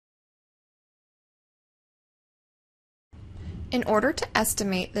In order to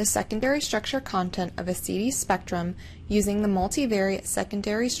estimate the secondary structure content of a CD spectrum using the multivariate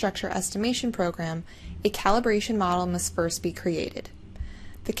secondary structure estimation program, a calibration model must first be created.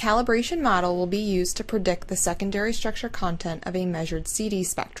 The calibration model will be used to predict the secondary structure content of a measured CD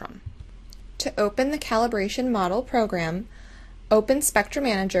spectrum. To open the calibration model program, open Spectrum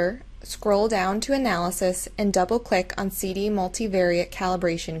Manager, scroll down to Analysis, and double-click on CD Multivariate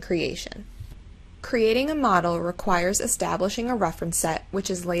Calibration Creation. Creating a model requires establishing a reference set which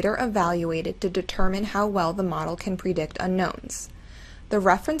is later evaluated to determine how well the model can predict unknowns. The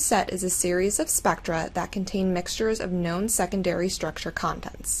reference set is a series of spectra that contain mixtures of known secondary structure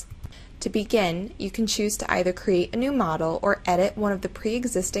contents. To begin, you can choose to either create a new model or edit one of the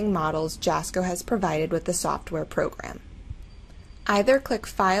pre-existing models JASCO has provided with the software program. Either click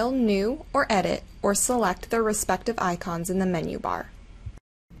File, New, or Edit, or select their respective icons in the menu bar.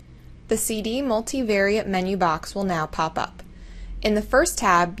 The CD Multivariate menu box will now pop up. In the first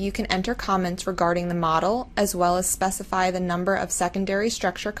tab, you can enter comments regarding the model, as well as specify the number of secondary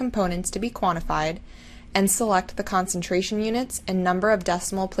structure components to be quantified, and select the concentration units and number of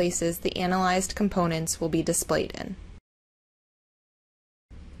decimal places the analyzed components will be displayed in.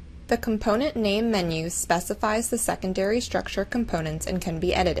 The Component Name menu specifies the secondary structure components and can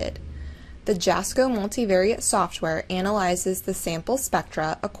be edited. The JASCO multivariate software analyzes the sample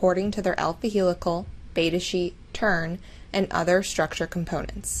spectra according to their alpha helical, beta sheet, turn, and other structure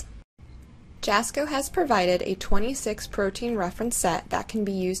components. JASCO has provided a 26 protein reference set that can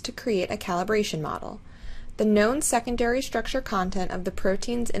be used to create a calibration model. The known secondary structure content of the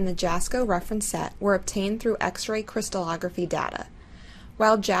proteins in the JASCO reference set were obtained through X-ray crystallography data.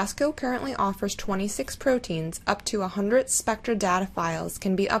 While JASCO currently offers 26 proteins, up to 100 spectra data files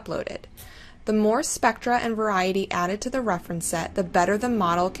can be uploaded. The more spectra and variety added to the reference set, the better the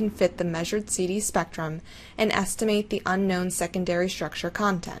model can fit the measured CD spectrum and estimate the unknown secondary structure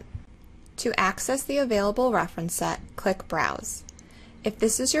content. To access the available reference set, click Browse. If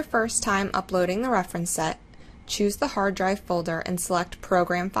this is your first time uploading the reference set, choose the hard drive folder and select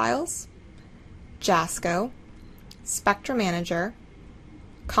Program Files, JASCO, Spectrum Manager,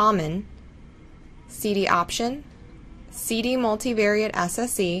 Common, CD Option, CD Multivariate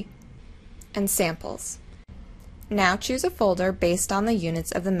SSE, and Samples. Now choose a folder based on the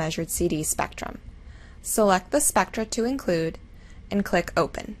units of the measured CD spectrum. Select the spectra to include and click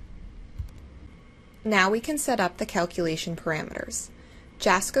Open. Now we can set up the calculation parameters.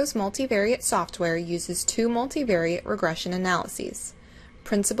 JASCO's multivariate software uses two multivariate regression analyses,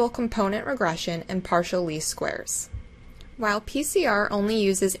 principal component regression and partial least squares. While PCR only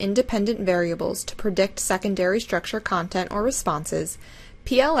uses independent variables to predict secondary structure content or responses,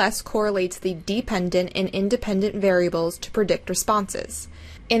 PLS correlates the dependent and independent variables to predict responses.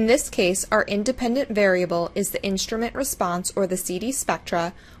 In this case, our independent variable is the instrument response or the CD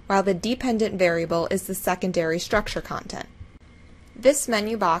spectra, while the dependent variable is the secondary structure content. This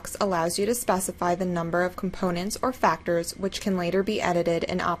menu box allows you to specify the number of components or factors which can later be edited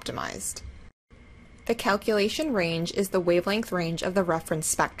and optimized. The calculation range is the wavelength range of the reference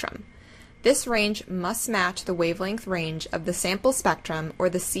spectrum. This range must match the wavelength range of the sample spectrum, or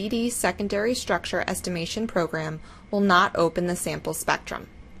the CD secondary structure estimation program will not open the sample spectrum.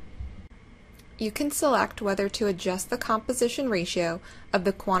 You can select whether to adjust the composition ratio of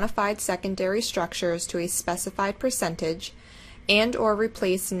the quantified secondary structures to a specified percentage and/or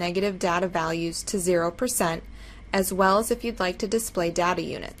replace negative data values to 0%, as well as if you'd like to display data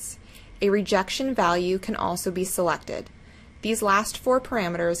units. A rejection value can also be selected. These last four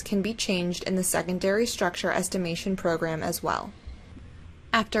parameters can be changed in the secondary structure estimation program as well.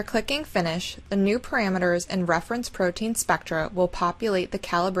 After clicking Finish, the new parameters and reference protein spectra will populate the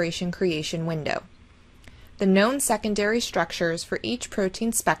calibration creation window. The known secondary structures for each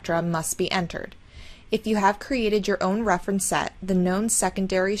protein spectra must be entered. If you have created your own reference set, the known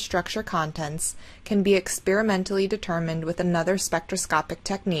secondary structure contents can be experimentally determined with another spectroscopic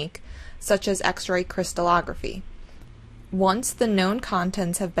technique, such as X-ray crystallography. Once the known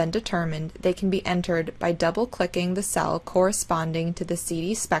contents have been determined, they can be entered by double-clicking the cell corresponding to the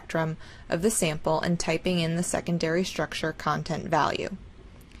CD spectrum of the sample and typing in the secondary structure content value.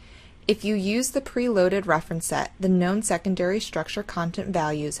 If you use the preloaded reference set, the known secondary structure content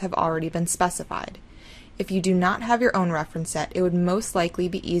values have already been specified. If you do not have your own reference set, it would most likely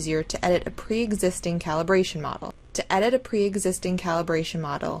be easier to edit a pre-existing calibration model. To edit a pre-existing calibration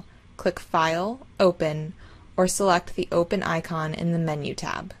model, click File, Open, or select the Open icon in the Menu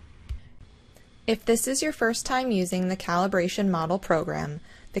tab. If this is your first time using the Calibration Model program,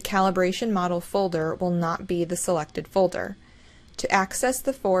 the Calibration Model folder will not be the selected folder. To access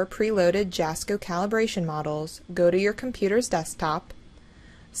the 4 preloaded JASCO calibration models, go to your computer's desktop,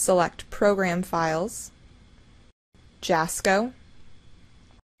 select Program Files, JASCO,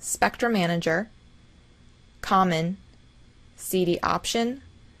 Spectra Manager, Common, CD Option,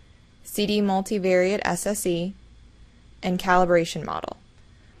 CD Multivariate SSE, and Calibration Model.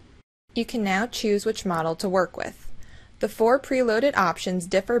 You can now choose which model to work with. The 4 preloaded options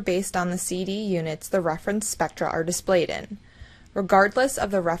differ based on the CD units the reference spectra are displayed in. Regardless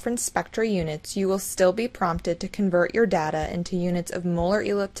of the reference spectra units, you will still be prompted to convert your data into units of molar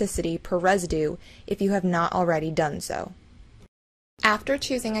ellipticity per residue if you have not already done so. After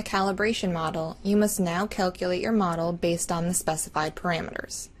choosing a calibration model, you must now calculate your model based on the specified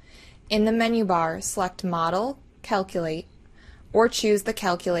parameters. In the menu bar, select Model, Calculate, or choose the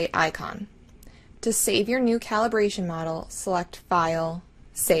Calculate icon. To save your new calibration model, select File,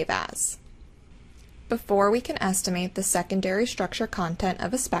 Save As. Before we can estimate the secondary structure content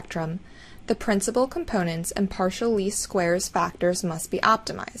of a spectrum, the principal components and partial least squares factors must be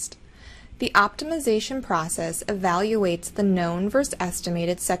optimized. The optimization process evaluates the known versus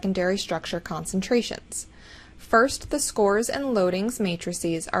estimated secondary structure concentrations. First, the scores and loadings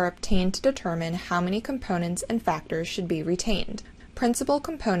matrices are obtained to determine how many components and factors should be retained. Principal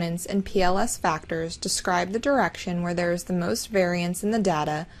components and PLS factors describe the direction where there is the most variance in the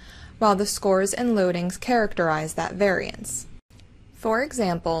data, while the scores and loadings characterize that variance. For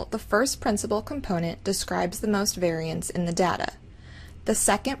example, the first principal component describes the most variance in the data. The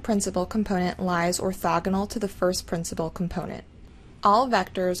second principal component lies orthogonal to the first principal component. All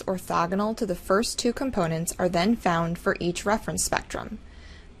vectors orthogonal to the first 2 components are then found for each reference spectrum.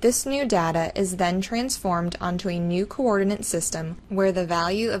 This new data is then transformed onto a new coordinate system where the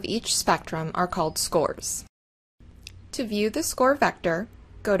value of each spectrum are called scores. To view the score vector,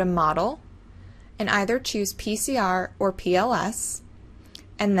 go to Model, and either choose PCR or PLS,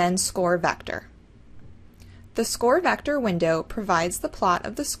 and then Score Vector. The Score Vector window provides the plot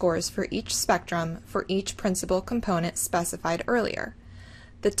of the scores for each spectrum for each principal component specified earlier.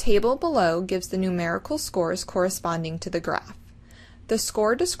 The table below gives the numerical scores corresponding to the graph. The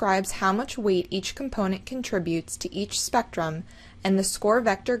score describes how much weight each component contributes to each spectrum, and the score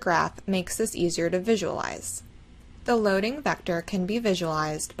vector graph makes this easier to visualize. The loading vector can be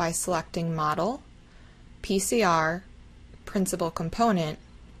visualized by selecting Model, PCR, Principal Component,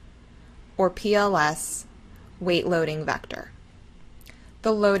 or PLS, Weight Loading Vector.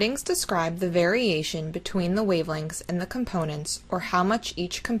 The loadings describe the variation between the wavelengths and the components, or how much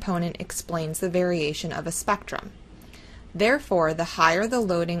each component explains the variation of a spectrum. Therefore, the higher the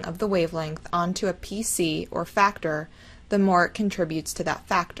loading of the wavelength onto a PC or factor, the more it contributes to that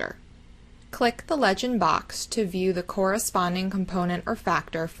factor. Click the legend box to view the corresponding component or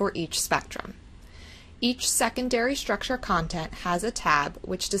factor for each spectrum. Each secondary structure content has a tab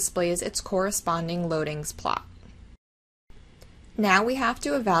which displays its corresponding loadings plot. Now we have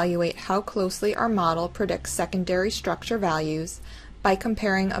to evaluate how closely our model predicts secondary structure values by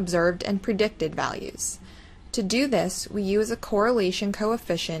comparing observed and predicted values. To do this, we use a correlation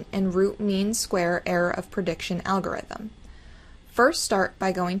coefficient and root mean square error of prediction algorithm. First, start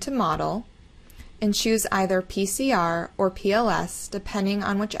by going to Model, and choose either PCR or PLS depending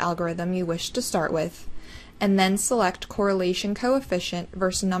on which algorithm you wish to start with, and then select correlation coefficient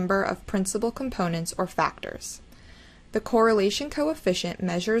versus number of principal components or factors. The correlation coefficient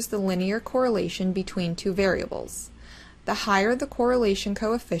measures the linear correlation between 2 variables. The higher the correlation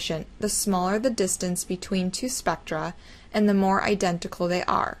coefficient, the smaller the distance between 2 spectra and the more identical they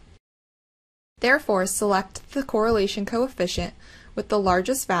are. Therefore, select the correlation coefficient with the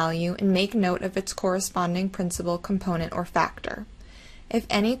largest value and make note of its corresponding principal component or factor. If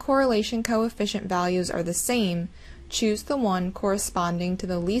any correlation coefficient values are the same, choose the one corresponding to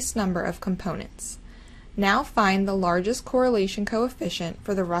the least number of components. Now find the largest correlation coefficient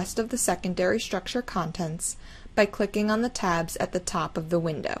for the rest of the secondary structure contents by clicking on the tabs at the top of the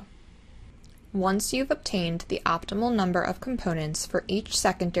window. Once you've obtained the optimal number of components for each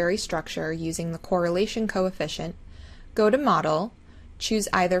secondary structure using the correlation coefficient, go to Model, choose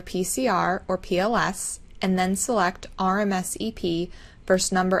either PCR or PLS, and then select RMSEP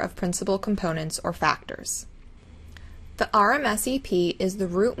versus number of principal components or factors. The RMSEP is the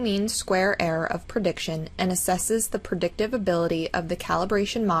root mean square error of prediction and assesses the predictive ability of the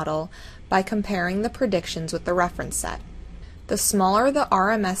calibration model by comparing the predictions with the reference set. The smaller the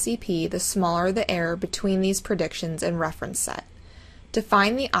RMSEP, the smaller the error between these predictions and reference set. To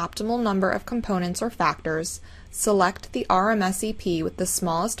find the optimal number of components or factors, select the RMSEP with the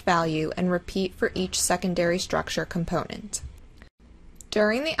smallest value and repeat for each secondary structure component.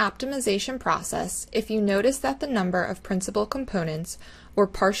 During the optimization process, if you notice that the number of principal components or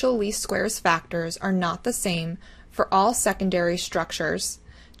partial least squares factors are not the same for all secondary structures,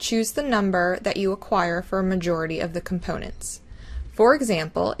 choose the number that you acquire for a majority of the components. For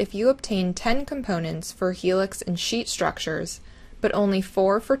example, if you obtain 10 components for helix and sheet structures, but only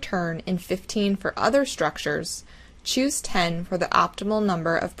 4 for turn and 15 for other structures, choose 10 for the optimal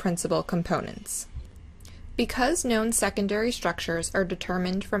number of principal components. Because known secondary structures are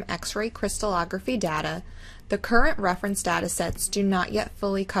determined from X-ray crystallography data, the current reference datasets do not yet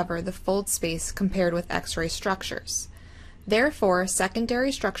fully cover the fold space compared with X-ray structures. Therefore,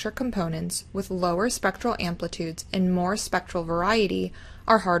 secondary structure components with lower spectral amplitudes and more spectral variety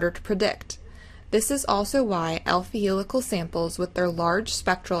are harder to predict. This is also why alpha helical samples with their large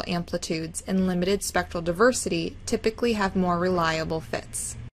spectral amplitudes and limited spectral diversity typically have more reliable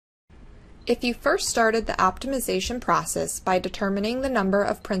fits. If you first started the optimization process by determining the number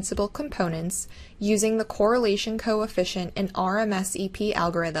of principal components using the correlation coefficient and RMSEP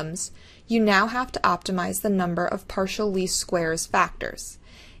algorithms, you now have to optimize the number of partial least squares factors.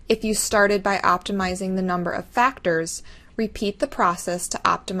 If you started by optimizing the number of factors, repeat the process to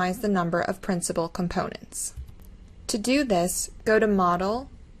optimize the number of principal components. To do this, go to Model,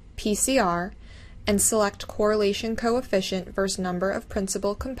 PCR, and select Correlation Coefficient versus Number of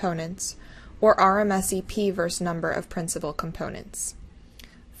Principal Components, or RMSEP versus Number of Principal Components.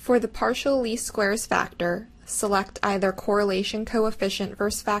 For the partial least squares factor, select either Correlation Coefficient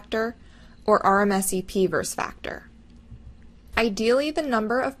versus Factor or RMSEP versus Factor. Ideally, the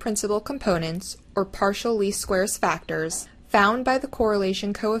number of principal components, or partial least squares factors, found by the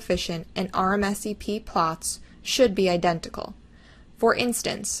correlation coefficient and RMSEP plots should be identical. For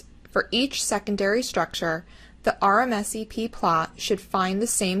instance, for each secondary structure, the RMSEP plot should find the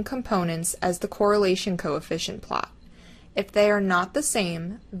same components as the correlation coefficient plot. If they are not the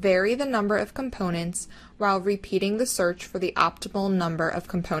same, vary the number of components while repeating the search for the optimal number of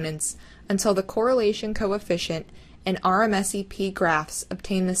components until the correlation coefficient and RMSEP graphs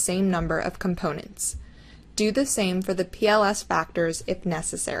obtain the same number of components. Do the same for the PLS factors if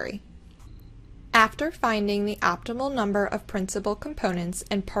necessary. After finding the optimal number of principal components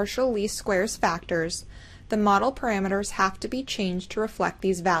and partial least squares factors, the model parameters have to be changed to reflect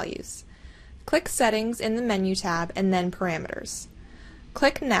these values. Click Settings in the Menu tab and then Parameters.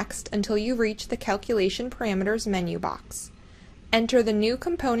 Click Next until you reach the Calculation Parameters menu box. Enter the new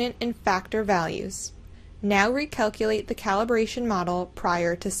component and factor values. Now recalculate the calibration model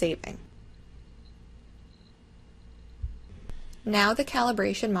prior to saving. Now the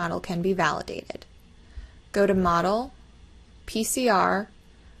calibration model can be validated. Go to Model, PCR,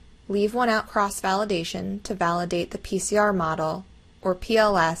 leave one out cross-validation to validate the PCR model, or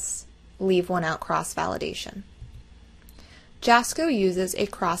PLS, leave one out cross-validation. JASCO uses a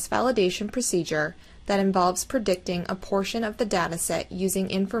cross-validation procedure that involves predicting a portion of the dataset using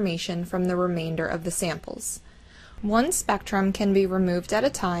information from the remainder of the samples. One spectrum can be removed at a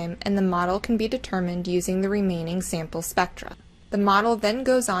time, and the model can be determined using the remaining sample spectra. The model then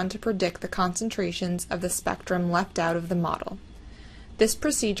goes on to predict the concentrations of the spectrum left out of the model. This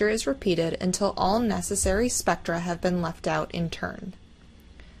procedure is repeated until all necessary spectra have been left out in turn.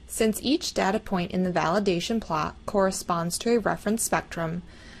 Since each data point in the validation plot corresponds to a reference spectrum,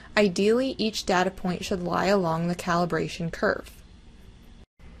 ideally each data point should lie along the calibration curve.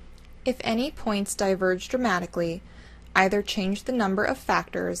 If any points diverge dramatically, either change the number of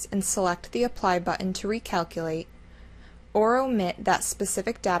factors and select the Apply button to recalculate, or omit that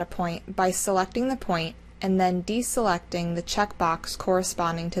specific data point by selecting the point and then deselecting the checkbox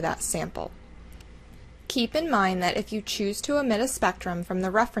corresponding to that sample. Keep in mind that if you choose to omit a spectrum from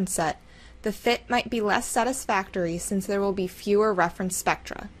the reference set, the fit might be less satisfactory since there will be fewer reference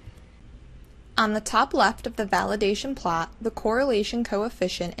spectra. On the top left of the validation plot, the correlation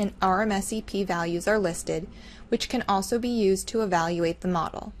coefficient and RMSEP values are listed, which can also be used to evaluate the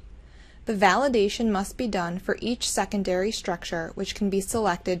model. The validation must be done for each secondary structure, which can be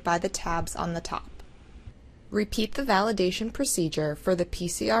selected by the tabs on the top. Repeat the validation procedure for the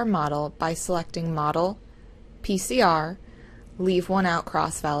PCR model by selecting Model, PCR, leave one out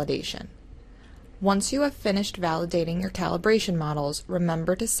cross-validation. Once you have finished validating your calibration models,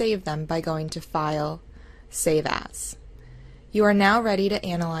 remember to save them by going to File, Save As. You are now ready to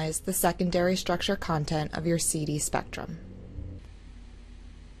analyze the secondary structure content of your CD spectrum.